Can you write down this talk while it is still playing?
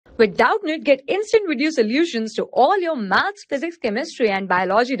With Doubtnut, get instant video solutions to all your maths, physics, chemistry, and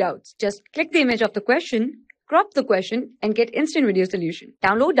biology doubts. Just click the image of the question, crop the question, and get instant video solution.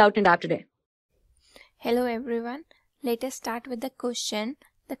 Download Doubtnut app today. Hello everyone. Let us start with the question.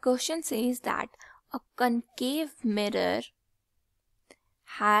 The question says that a concave mirror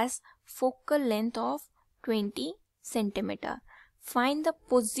has focal length of 20 cm. Find the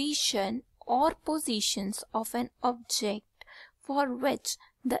position or positions of an object for which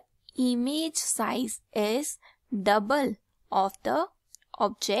the image size is double of the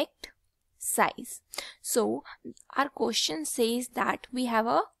object size. So our question says that we have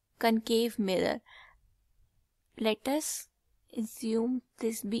a concave mirror. Let us assume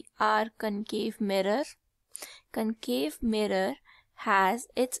this be our concave mirror. Concave mirror has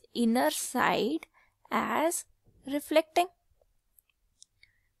its inner side as reflecting.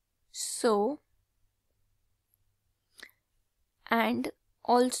 So, and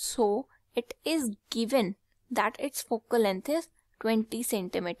also it is given that its focal length is 20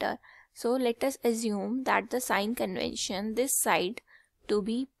 cm. So let us assume that the sign convention, this side to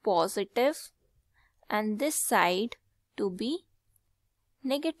be positive and this side to be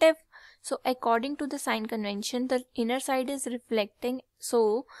negative. So according to the sign convention, the inner side is reflecting,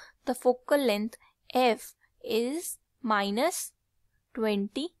 so the focal length f is minus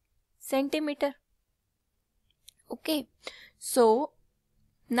 20 cm. Okay, so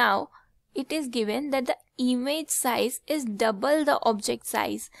now it is given that the image size is double the object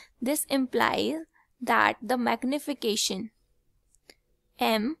size. This implies that the magnification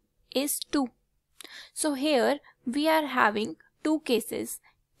m is 2. So here we are having two cases.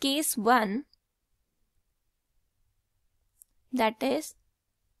 Case 1, that is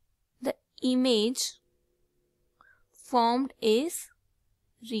the image formed is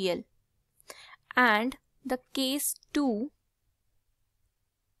real, and the case 2,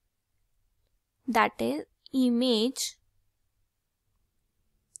 that is image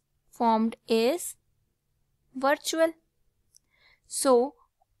formed is virtual. So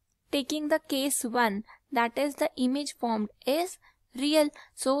taking the case 1, that is the image formed is real.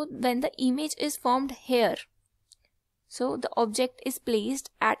 So when the image is formed here, so the object is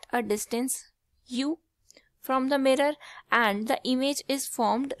placed at a distance u from the mirror and the image is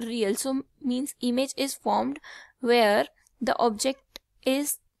formed real. So means image is formed where the object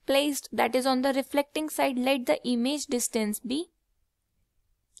is placed, that is on the reflecting side. Let the image distance be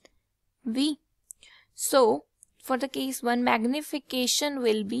v. So for the case 1, magnification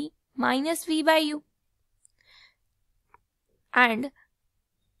will be minus v by u, and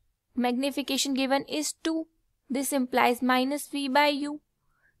magnification given is 2. This implies minus v by u.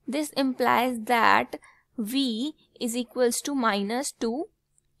 This implies that v is equals to minus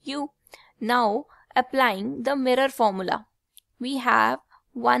 2u. Now applying the mirror formula, we have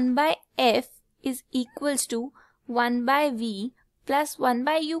 1 by f is equals to 1 by v plus 1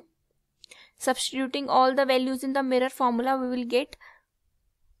 by u. Substituting all the values in the mirror formula, we will get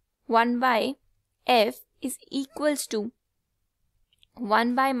 1 by f is equals to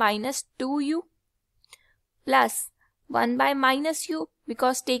 1 by minus 2u plus 1 by minus u,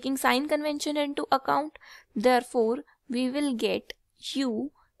 because taking sign convention into account, therefore we will get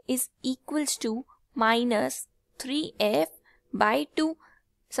u is equals to minus 3f by 2.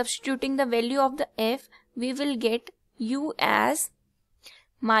 Substituting the value of the f, we will get u as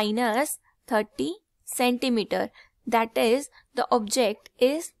minus 30 cm. That is, the object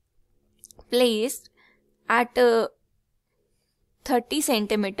is placed at 30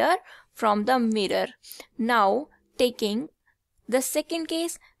 cm from the mirror. Now taking the second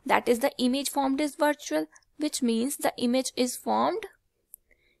case, that is the image formed is virtual, which means the image is formed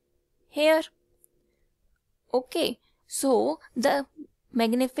here. Okay, so the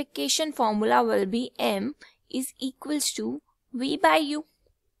magnification formula will be m is equals to v by u.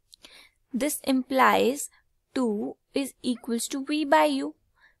 This implies 2 is equals to v by u,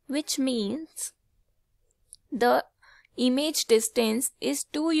 which means the image distance is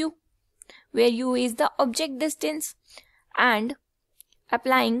 2u, where u is the object distance, and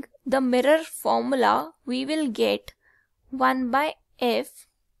applying the mirror formula, we will get 1 by f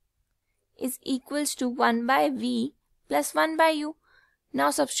is equals to 1 by v plus 1 by u. Now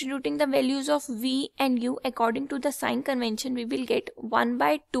substituting the values of v and u according to the sign convention, we will get 1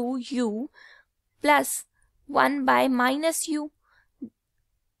 by 2u plus 1 by minus u.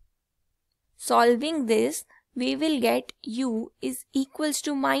 Solving this, we will get u is equals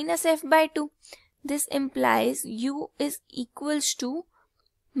to minus f by 2. This implies u is equals to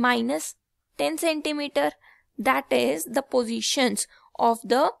minus 10 cm. That is, the positions of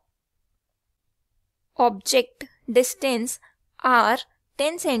the object distance are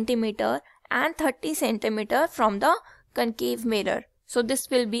 10 centimeter and 30 centimeter from the concave mirror. So this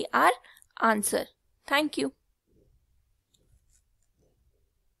will be our answer. Thank you.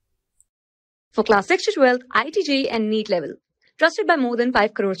 For class 6 to 12, IIT JEE and NEET level. Trusted by more than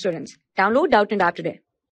 5 crore students. Download Doubtnut app today.